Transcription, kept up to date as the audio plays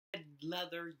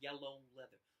leather, yellow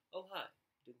leather. Oh, hi.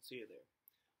 Didn't see you there.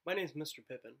 My name's Mr.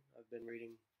 Pippin. I've been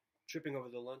tripping over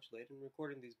the lunch late and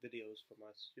recording these videos for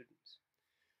my students.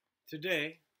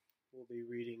 Today, we'll be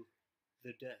reading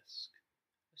The Desk,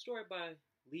 a story by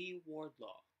Lee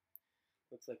Wardlaw.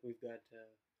 Looks like we've got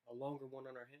a longer one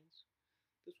on our hands.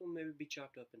 This one may be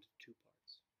chopped up into 2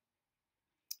 parts.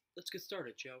 Let's get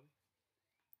started, shall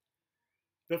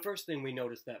we? The first thing we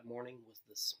noticed that morning was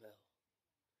the smell.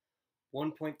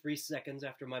 1.3 seconds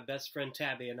after my best friend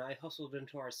Tabby and I hustled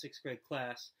into our 6th grade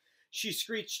class, she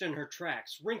screeched in her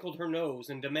tracks, wrinkled her nose,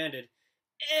 and demanded,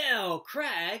 "Ew,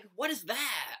 Craig, what is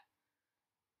that?"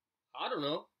 "I don't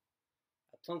know."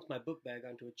 I plunked my book bag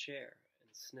onto a chair and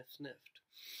sniffed.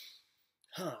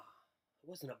 It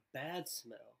wasn't a bad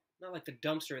smell. Not like the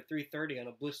dumpster at 3:30 on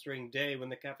a blistering day when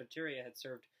the cafeteria had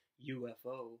served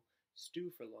UFO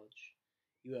stew for lunch.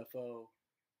 UFO,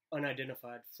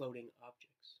 unidentified floating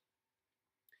objects.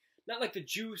 Not like the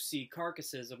juicy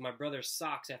carcasses of my brother's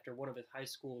socks after one of his high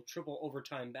school triple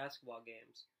overtime basketball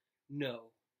games.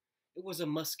 No, it was a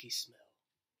musky smell.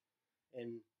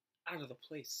 An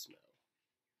out-of-the-place smell.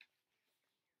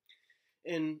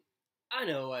 And I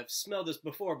know I've smelled this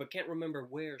before, but can't remember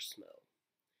where smell.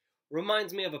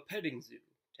 Reminds me of a petting zoo,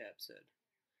 Tab said.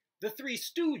 The Three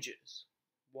Stooges.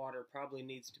 Water probably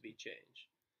needs to be changed.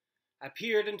 I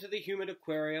peered into the humid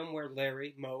aquarium where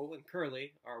Larry, Mo, and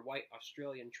Curly, our white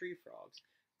Australian tree frogs,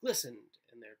 glistened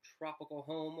in their tropical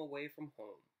home away from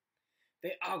home.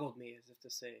 They ogled me as if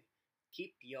to say,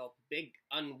 "Keep your big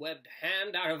unwebbed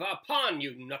hand out of our pond,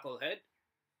 you knucklehead."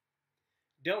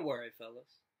 "Don't worry,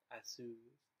 fellas," I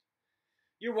soothed.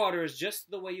 "Your water is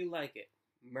just the way you like it.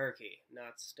 Murky,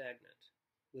 not stagnant,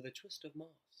 with a twist of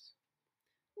moss."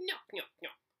 "Nyok, nyok,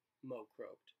 nyok," Mo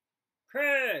croaked.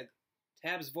 "Craig!"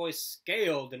 Tab's voice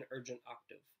scaled an urgent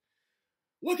octave.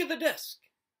 "Look at the desk!"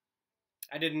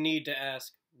 I didn't need to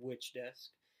ask which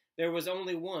desk. There was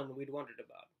only one we'd wondered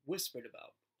about, whispered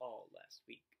about, all last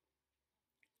week.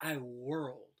 I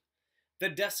whirled. The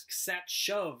desk sat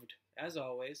shoved, as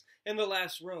always, in the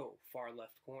last row, far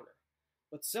left corner.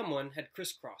 But someone had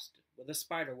crisscrossed it with a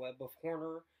spiderweb of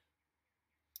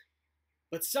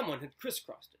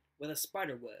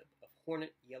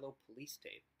hornet yellow police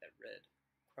tape that read,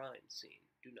 "Crime scene,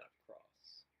 do not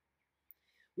cross."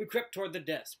 We crept toward the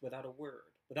desk without a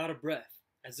word, without a breath,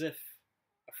 as if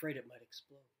afraid it might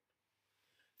explode.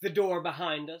 The door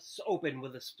behind us opened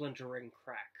with a splintering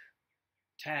crack.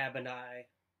 Tab and I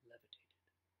levitated.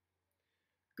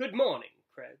 "Good morning,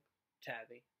 Craig,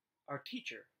 Tabby." Our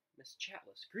teacher, Miss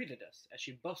Chatlis, greeted us as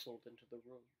she bustled into the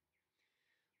room.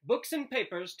 Books and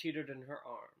papers teetered in her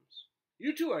arms.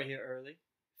 "You two are here early.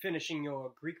 Finishing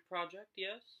your Greek project,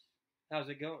 yes? How's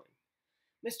it going?"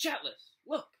 "Miss Chatlis,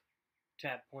 look!"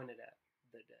 Tab pointed at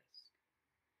the desk.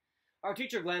 Our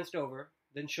teacher glanced over,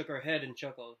 then shook her head and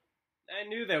chuckled. "I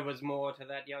knew there was more to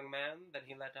that young man than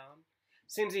he let on.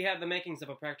 Seems he had the makings of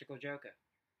a practical joker.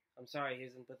 I'm sorry he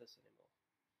isn't with us anymore."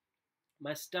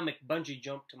 My stomach bungee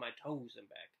jumped to my toes and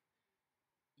back.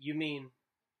 "You mean,"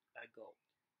 I gulped.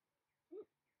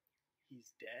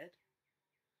 "He's dead?"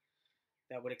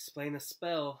 "That would explain the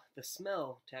smell,"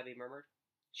 Tabby murmured.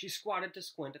 She squatted to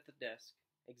squint at the desk,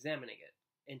 examining it,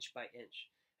 inch by inch,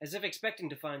 as if expecting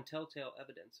to find telltale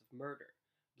evidence of murder,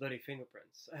 bloody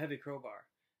fingerprints, a heavy crowbar,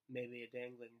 maybe a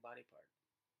dangling body part.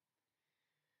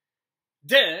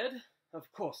 "Dead? Of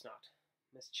course not."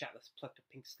 Miss Chatlis plucked a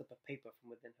pink slip of paper from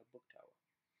within her book tower.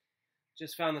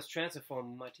 "Just found this transfer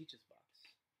form in my teacher's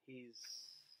box.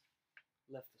 He's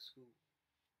left the school."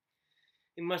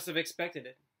 "He must have expected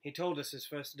it. He told us his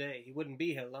first day. He wouldn't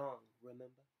be here long,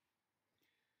 remember?"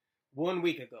 1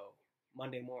 week ago,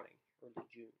 Monday morning, early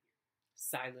June.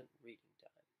 Silent reading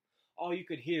time. All you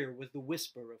could hear was the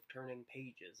whisper of turning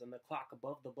pages and the clock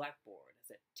above the blackboard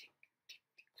as it ticked,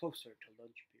 closer to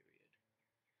lunch period.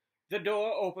 The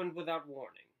door opened without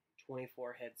warning.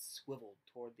 24 heads swiveled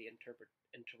toward the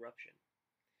interruption.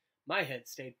 My head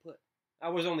stayed put. I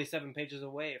was only 7 pages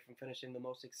away from finishing the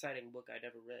most exciting book I'd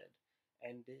ever read,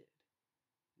 and did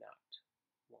not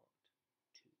want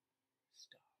to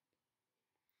stop.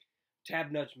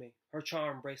 Tab nudged me, her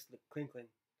charm bracelet clinking.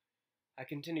 I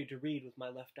continued to read with my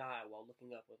left eye while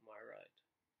looking up with my right.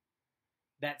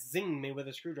 That zinged me with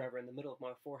a screwdriver in the middle of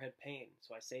my forehead pain,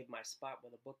 so I saved my spot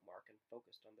with a bookmark and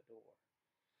focused on the door.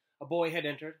 A boy had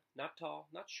entered, not tall,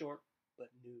 not short,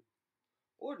 but new.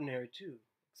 Ordinary, too,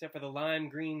 except for the lime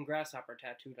green grasshopper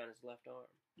tattooed on his left arm.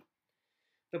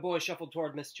 The boy shuffled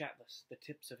toward Miss Chatlis, the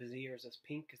tips of his ears as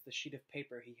pink as the sheet of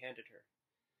paper he handed her.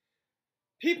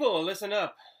 "People, listen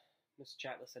up," Miss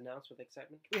Chatlis announced with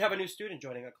excitement. "We have a new student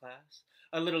joining our class.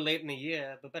 A little late in the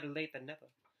year, but better late than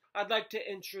never. I'd like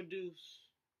to introduce...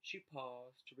 She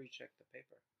paused to recheck the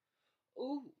paper.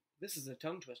 Ooh, this is a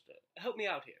tongue twister. Help me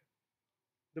out here.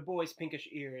 The boy's pinkish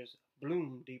ears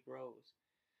bloomed deep rose.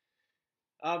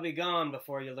 I'll be gone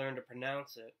before you learn to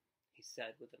pronounce it, he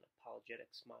said with an apologetic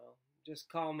smile.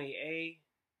 Just call me A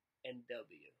and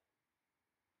W.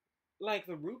 Like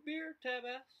the root beer? Tab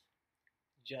asked.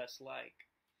 Just like.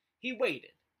 He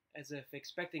waited, as if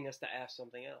expecting us to ask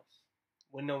something else.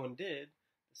 When no one did,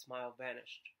 the smile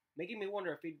vanished, making me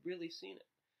wonder if he'd really seen it.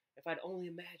 If I'd only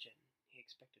imagined he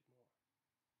expected more.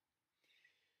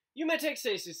 You may take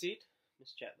Stacey's seat,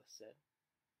 Miss Chatlis said.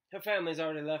 Her family's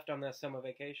already left on their summer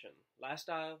vacation. Last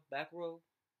aisle, back row.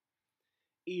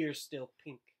 Ears still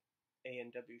pink,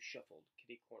 A&W shuffled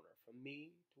kitty corner from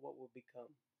me to what would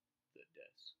become the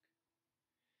desk.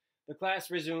 The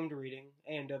class resumed reading.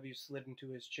 A&W slid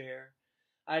into his chair.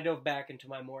 I dove back into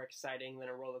my more exciting than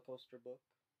a roller coaster book.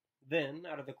 Then,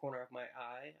 out of the corner of my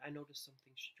eye, I noticed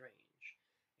something strange.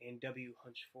 A&W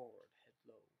hunched forward, head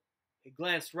low. He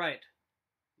glanced right,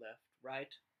 left,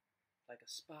 right, like a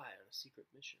spy on a secret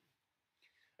mission.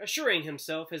 Assuring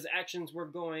himself his actions were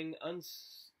going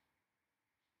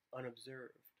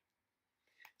unobserved.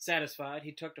 Satisfied,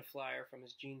 he tucked a flyer from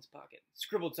his jeans pocket,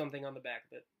 scribbled something on the back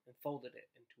of it, and folded it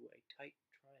into a tight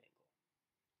triangle.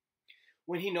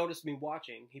 When he noticed me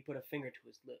watching, he put a finger to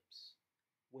his lips,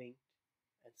 winked,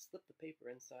 and slipped the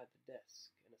paper inside the desk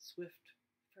in a swift,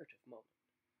 furtive moment.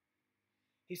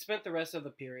 He spent the rest of the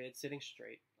period sitting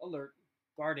straight, alert,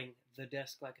 guarding the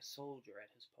desk like a soldier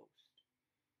at his post.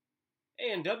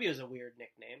 A&W is a weird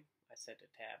nickname, I said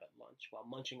to Tab at lunch while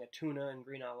munching a tuna and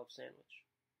green olive sandwich.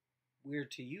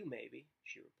 Weird to you, maybe,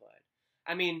 she replied.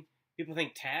 I mean, people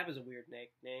think Tab is a weird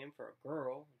nickname for a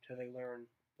girl until they learn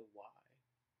the why.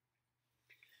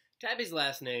 Tabby's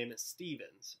last name is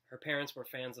Stevens. Her parents were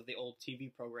fans of the old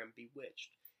TV program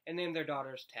Bewitched and named their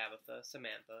daughters Tabitha,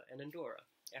 Samantha, and Endora,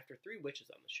 after 3 witches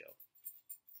on the show.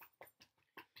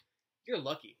 You're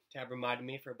lucky, Tab reminded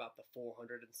me for about the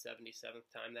 477th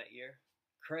time that year.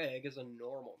 Craig is a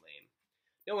normal name.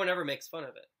 No one ever makes fun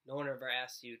of it. No one ever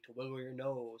asks you to wiggle your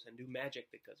nose and do magic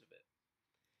because of it.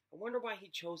 I wonder why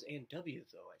he chose A&W,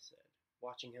 though, I said,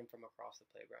 watching him from across the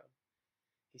playground.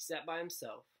 He sat by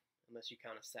himself, unless you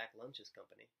count a sack lunch as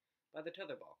company, by the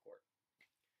tetherball court.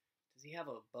 Does he have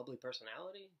a bubbly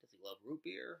personality? Does he love root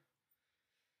beer?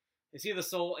 Is he the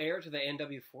sole heir to the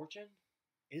A&W fortune?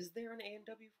 Is there an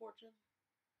A&W fortune?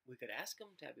 We could ask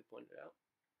him, Tabby pointed out.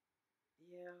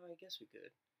 Yeah, I guess we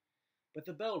could. But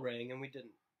the bell rang and we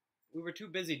didn't. We were too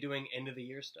busy doing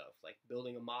end-of-the-year stuff, like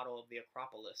building a model of the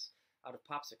Acropolis out of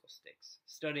popsicle sticks,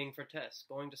 studying for tests,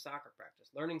 going to soccer practice,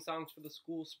 learning songs for the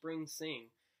school spring sing,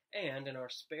 and, in our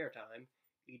spare time,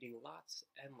 eating lots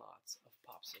and lots of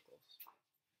popsicles.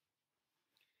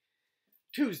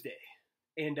 Tuesday,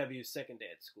 A&W's second day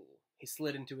at school. He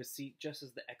slid into his seat just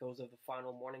as the echoes of the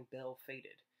final morning bell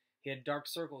faded. He had dark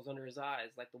circles under his eyes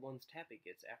like the ones Tappy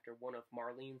gets after one of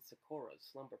Marlene Sikora's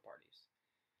slumber parties.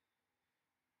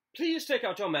 Please take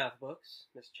out your math books,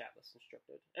 Miss Chatlis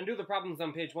instructed, and do the problems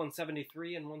on page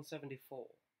 173 and 174.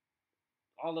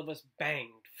 All of us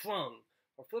banged, flung,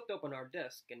 or flipped open our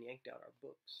desk and yanked out our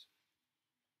books.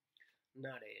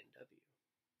 Not A&W.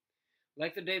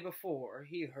 Like the day before,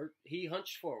 he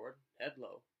hunched forward, head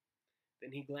low.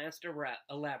 Then he glanced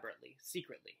elaborately,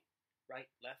 secretly. Right,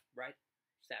 left, right,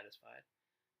 satisfied.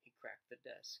 He cracked the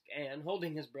desk, and,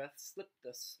 holding his breath, slipped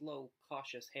a slow,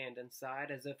 cautious hand inside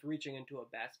as if reaching into a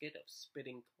basket of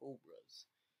spitting cobras.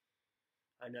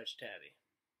 I nudged Tabby.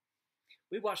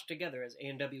 We watched together as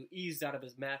A&W eased out of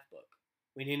his math book.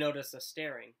 When he noticed us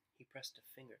staring, he pressed a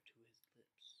finger to his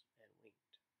lips and winked.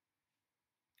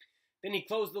 Then he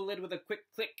closed the lid with a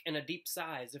quick click and a deep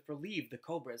sigh as if relieved the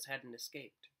cobras hadn't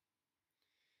escaped.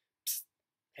 Psst!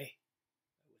 Hey,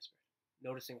 I whispered,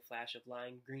 noticing a flash of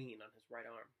lime green on his right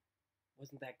arm.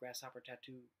 Wasn't that grasshopper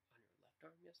tattoo on your left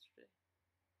arm yesterday?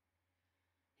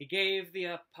 He gave the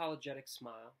apologetic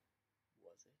smile.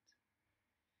 Was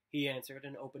it? He answered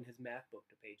and opened his math book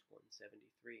to page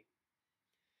 173.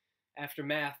 After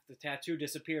math, the tattoo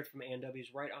disappeared from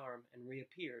A&W's right arm and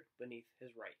reappeared beneath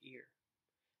his right ear.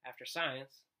 After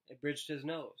science, it bridged his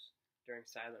nose. During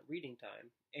silent reading time,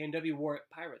 A&W wore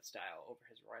it pirate style over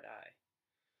his right eye.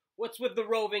 What's with the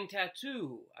roving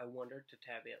tattoo? I wondered to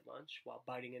Tabby at lunch while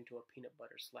biting into a peanut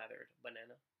butter slathered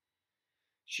banana.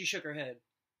 She shook her head.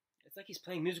 It's like he's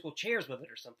playing musical chairs with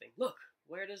it or something. Look,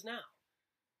 where it is now.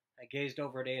 I gazed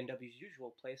over at A&W's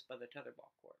usual place by the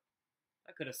tetherball court.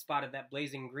 I could have spotted that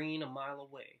blazing green a mile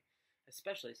away,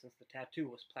 especially since the tattoo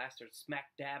was plastered smack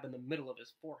dab in the middle of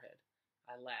his forehead.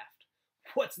 I laughed.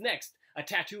 What's next? A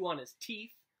tattoo on his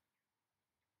teeth?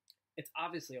 It's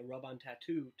obviously a rub-on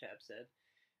tattoo, Tab said.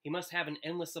 He must have an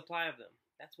endless supply of them.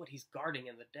 That's what he's guarding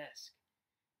in the desk.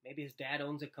 Maybe his dad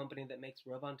owns a company that makes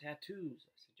rub-on tattoos,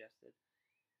 I suggested.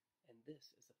 And this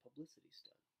is a publicity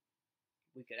stunt.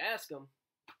 We could ask him,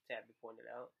 Tabby pointed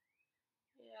out.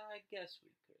 Yeah, I guess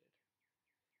we could.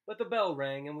 But the bell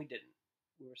rang and we didn't.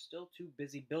 We were still too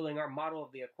busy building our model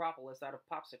of the Acropolis out of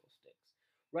popsicle sticks,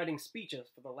 writing speeches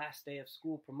for the last day of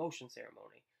school promotion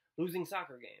ceremony, losing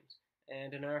soccer games,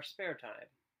 and in our spare time,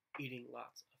 eating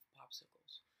lots of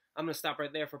popsicles. I'm going to stop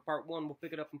right there for part 1. We'll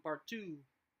pick it up in part 2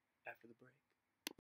 after the break.